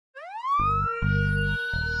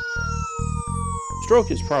Stroke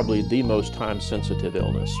is probably the most time-sensitive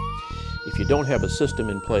illness. If you don't have a system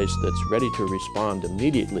in place that's ready to respond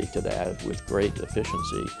immediately to that with great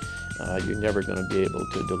efficiency, you're never going to be able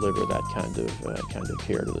to deliver that kind of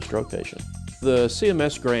care to the stroke patient. The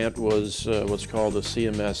CMS grant was what's called the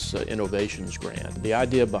CMS Innovations Grant. The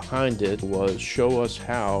idea behind it was show us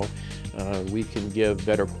how we can give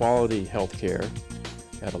better quality health care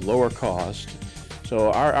at a lower cost.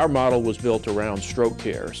 So our model was built around stroke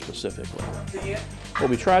care specifically. What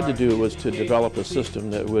we tried to do was to develop a system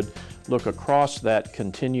that would look across that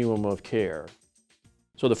continuum of care.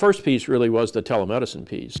 So the first piece really was the telemedicine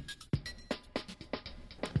piece.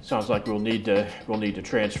 Sounds like we'll need to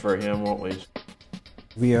transfer him, won't we?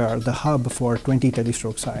 We are the hub for 20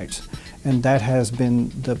 telestroke sites, and that has been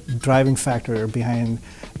the driving factor behind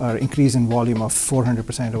our increase in volume of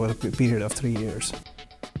 400% over a period of 3 years.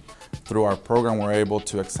 Through our program, we're able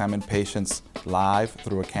to examine patients live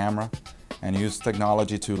through a camera and use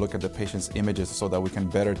technology to look at the patient's images so that we can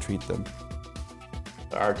better treat them.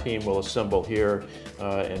 Our team will assemble here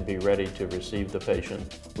and be ready to receive the patient.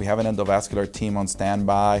 We have an endovascular team on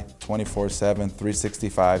standby 24/7,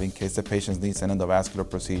 365 in case the patient needs an endovascular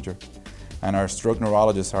procedure. And our stroke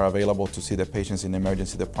neurologists are available to see the patients in the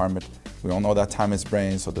emergency department. We all know that time is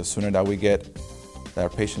brain, so the sooner that we get our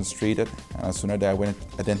patients treated and the sooner that we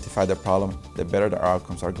identify the problem, the better the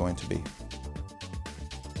outcomes are going to be.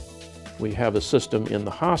 We have a system in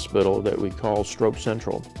the hospital that we call Stroke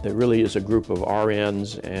Central. There really is a group of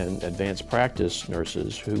RNs and advanced practice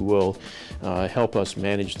nurses who will help us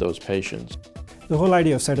manage those patients. The whole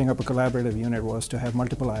idea of setting up a collaborative unit was to have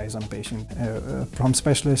multiple eyes on a patient, from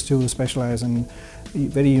specialists to specialize in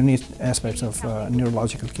very unique aspects of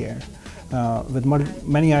neurological care. With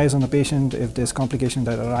many eyes on the patient, if there's complications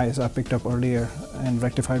that arise are picked up earlier and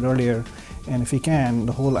rectified earlier, and if we can,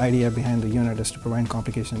 the whole idea behind the unit is to prevent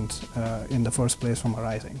complications in the first place from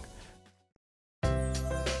arising.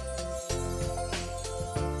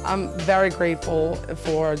 I'm very grateful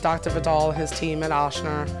for Dr. Vidal and his team at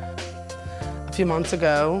Ochsner. A few months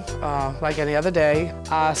ago, like any other day,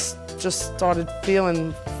 I just started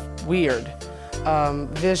feeling weird.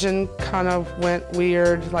 Vision kind of went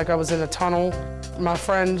weird, like I was in a tunnel. My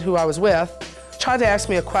friend who I was with tried to ask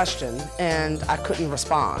me a question and I couldn't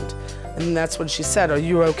respond. And that's when she said, "Are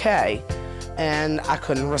you okay?" And I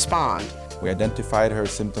couldn't respond. We identified her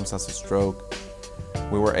symptoms as a stroke.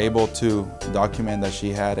 We were able to document that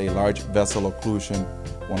she had a large vessel occlusion.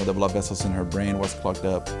 One of the blood vessels in her brain was clogged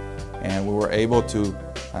up. And we were able to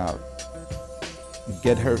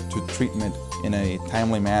get her to treatment in a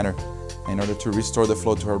timely manner in order to restore the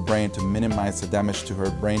flow to her brain to minimize the damage to her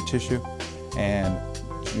brain tissue. And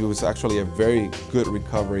it was actually a very good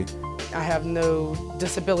recovery. I have no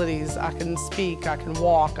disabilities. I can speak, I can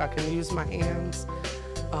walk, I can use my hands.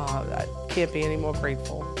 I can't be any more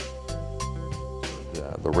grateful.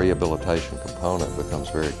 The rehabilitation component becomes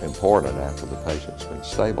very important after the patient's been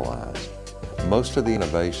stabilized. Most of the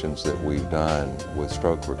innovations that we've done with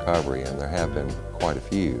stroke recovery, and there have been quite a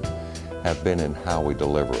few, have been in how we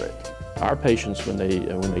deliver it. Our patients, when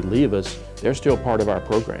they leave us, they're still part of our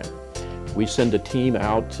program. We send a team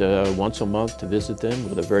out once a month to visit them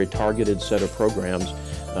with a very targeted set of programs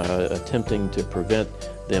attempting to prevent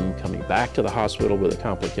them coming back to the hospital with a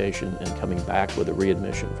complication and coming back with a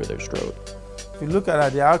readmission for their stroke. If you look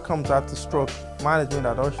at the outcomes after stroke management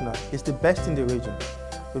at Ochsner, it's the best in the region.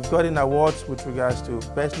 We've gotten awards with regards to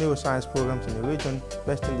best neuroscience programs in the region,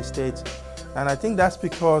 best in the States, and I think that's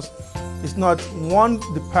because it's not one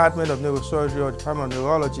department of neurosurgery or department of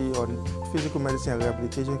neurology or physical medicine and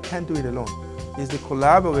rehabilitation can't do it alone. It's the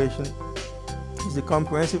collaboration, it's the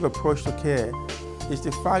comprehensive approach to care, it's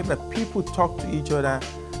the fact that people talk to each other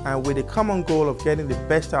and with a common goal of getting the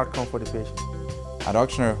best outcome for the patient. At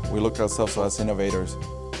Ochsner, we look at ourselves as innovators,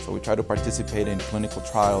 so we try to participate in clinical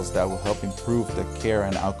trials that will help improve the care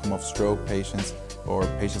and outcome of stroke patients or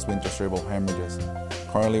patients with intracerebral hemorrhages.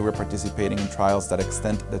 Currently, we're participating in trials that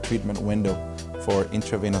extend the treatment window for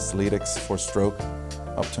intravenous lytics for stroke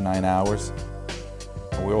up to 9 hours.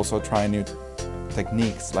 We're also trying new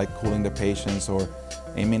techniques like cooling the patients or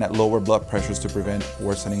aiming at lower blood pressures to prevent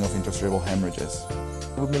worsening of intracerebral hemorrhages.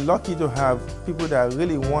 We've been lucky to have people that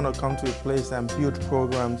really want to come to a place and build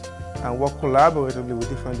programs and work collaboratively with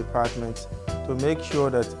different departments to make sure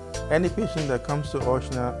that any patient that comes to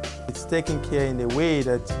Ochsner is taken care in a way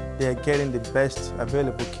that they are getting the best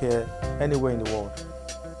available care anywhere in the world.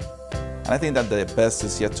 And I think that the best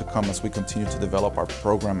is yet to come as we continue to develop our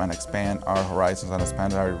program and expand our horizons and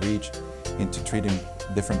expand our reach into treating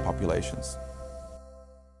different populations.